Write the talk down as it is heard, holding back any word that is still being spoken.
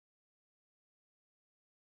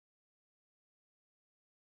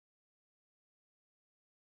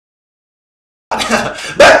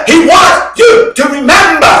But he wants you to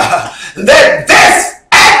remember that this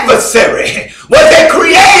adversary was a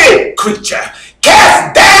created creature,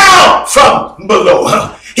 cast down from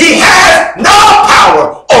below. He has no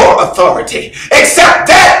power or authority except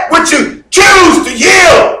that which you choose to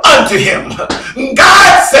yield unto him.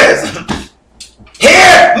 God says,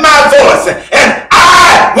 hear my voice, and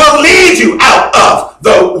I will lead you out of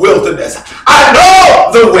the wilderness. I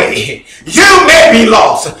know the way. You may be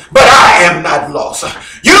lost, but I am not lost.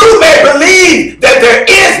 You may believe that there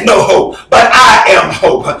is no hope, but I am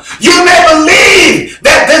hope. You may believe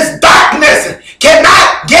that this darkness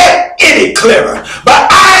cannot get any clearer, but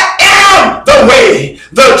I am the way,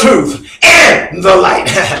 the truth, and the light.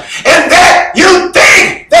 And that you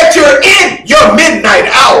think that you're in your midnight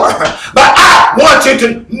hour, but I want you to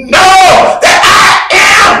know that I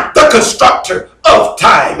am the constructor of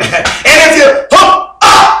time. And if you hook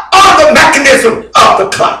up on the mechanism of the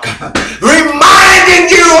clock, reminding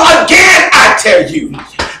you again, I tell you,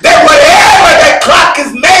 that whatever that clock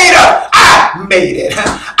is made of, I made it.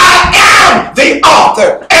 I am the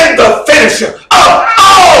author and the finisher of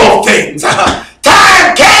all things.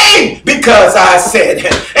 Time came because I said,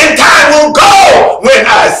 and time will go when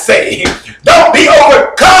I say. Don't be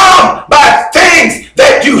overcome by things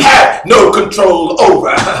that you have no control over.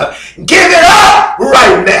 Give it up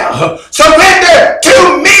right now. Surrender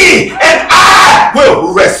to me and I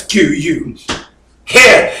will rescue you.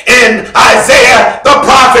 Here in Isaiah, the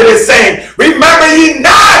prophet is saying, remember ye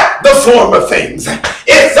not the former things.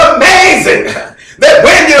 It's amazing that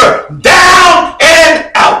when you're down and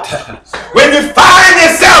out, when you find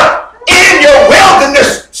yourself in your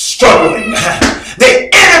wilderness struggling, the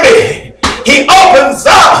enemy, he opens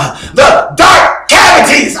up the dark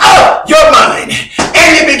cavities of your mind and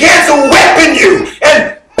he begins to whipping you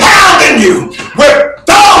and pounding you with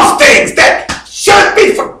those things that should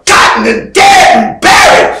be forgotten and dead and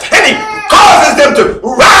buried, and he causes them to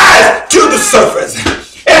rise to the surface,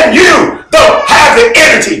 and you don't have the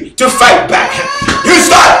energy to fight back. You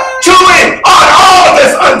start chewing on all of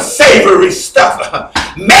this unsavory stuff,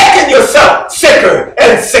 making yourself sicker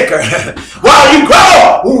and sicker while you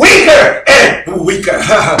grow weaker and weaker.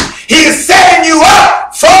 He's setting you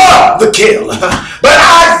up for the kill. But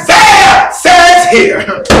Isaiah says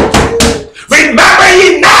here, remember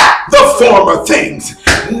ye not the former things,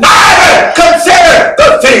 neither consider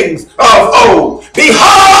the things of old.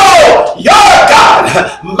 Behold, your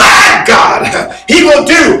God, my God, he will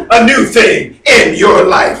do a new thing in your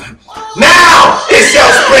life. Now it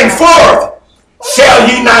shall spring forth. Shall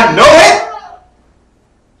ye not know it?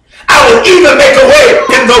 I will even make a way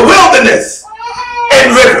in the wilderness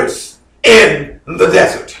and rivers in the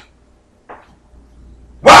desert.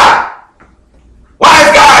 Why? Why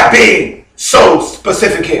is God being so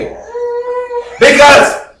specific here?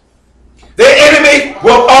 Because the enemy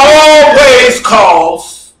will always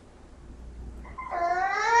cause,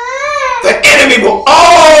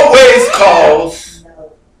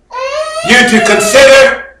 you to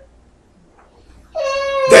consider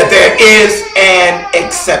that there is an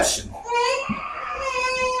exception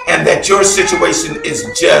and that your situation is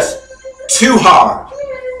just too hard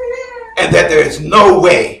and that there is no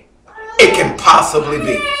way it can possibly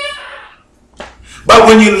be. But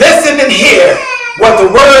when you listen and hear what the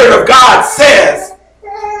Word of God says,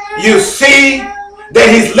 you see that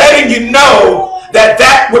he's letting you know that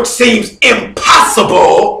that which seems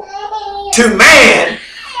impossible to man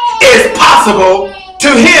is possible to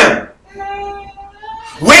him.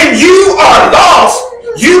 When you are lost,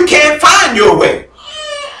 you can't find your way.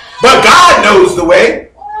 But God knows the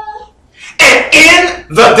way. And in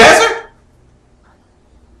the desert,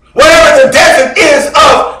 whatever the desert is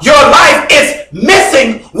of your life, it's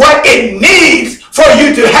missing what it needs for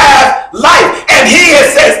you to have life. And he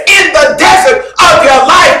says, in the desert of your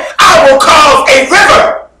life, I will cause a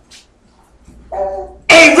river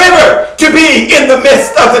to be in the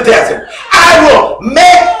midst of the desert. I will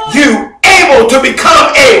make you able to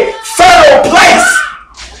become a fertile place.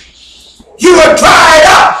 You are dried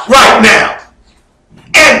up right now.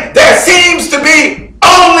 And there seems to be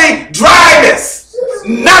only dryness,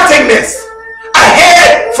 nothingness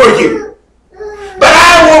ahead for you. But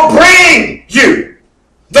I will bring you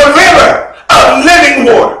the river of living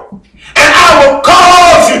water. And I will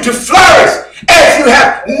cause you to flourish as you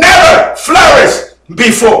have never flourished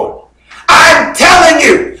before. I'm telling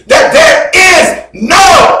you that there is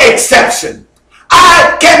no exception.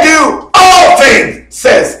 I can do all things,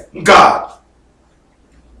 says God.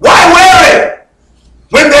 Why worry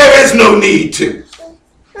when there is no need to?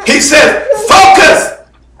 He said, focus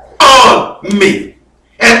on me,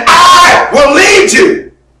 and I will lead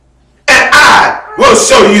you, and I will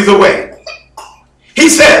show you the way. He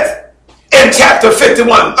says in chapter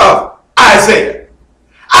 51 of Isaiah,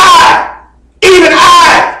 even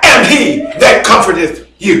I am he that comforteth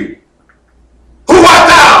you. Who art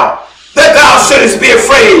thou that thou shouldest be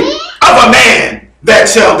afraid of a man that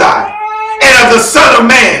shall die, and of the Son of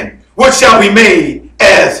Man which shall be made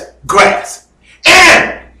as grass?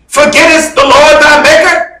 And forgettest the Lord thy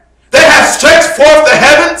Maker, that hath stretched forth the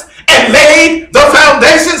heavens and laid the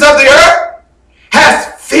foundations of the earth?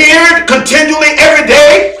 Hath feared continually every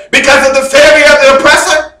day because of the failure of the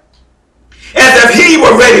oppressor, as if he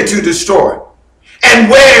were ready to destroy. And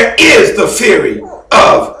where is the fury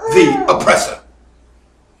of the oppressor?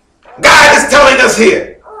 God is telling us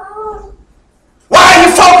here, why are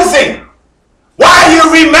you focusing? Why are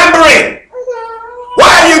you remembering?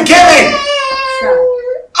 Why are you giving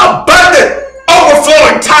abundant,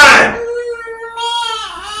 overflowing time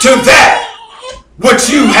to that which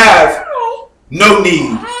you have no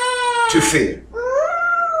need to fear?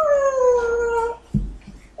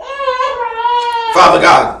 Father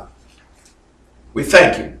God, we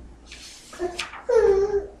thank you.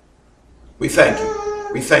 We thank you.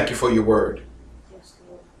 We thank you for your word.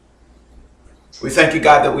 We thank you,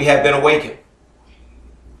 God, that we have been awakened.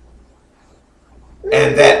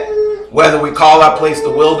 And that whether we call our place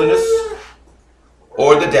the wilderness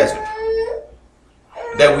or the desert,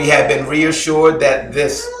 that we have been reassured that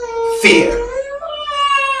this fear,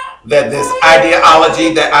 that this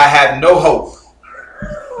ideology that I have no hope,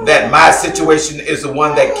 that my situation is the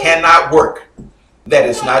one that cannot work, that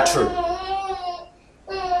is not true.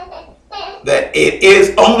 That it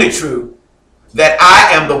is only true that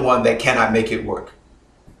I am the one that cannot make it work.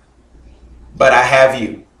 But I have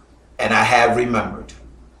you, and I have remembered,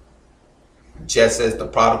 just as the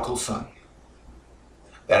prodigal son,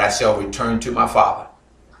 that I shall return to my father,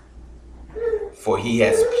 for he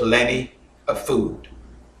has plenty of food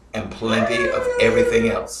and plenty of everything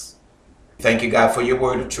else. Thank you, God, for your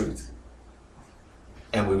word of truth.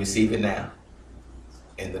 And we receive it now.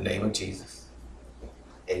 In the name of Jesus.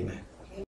 Amen.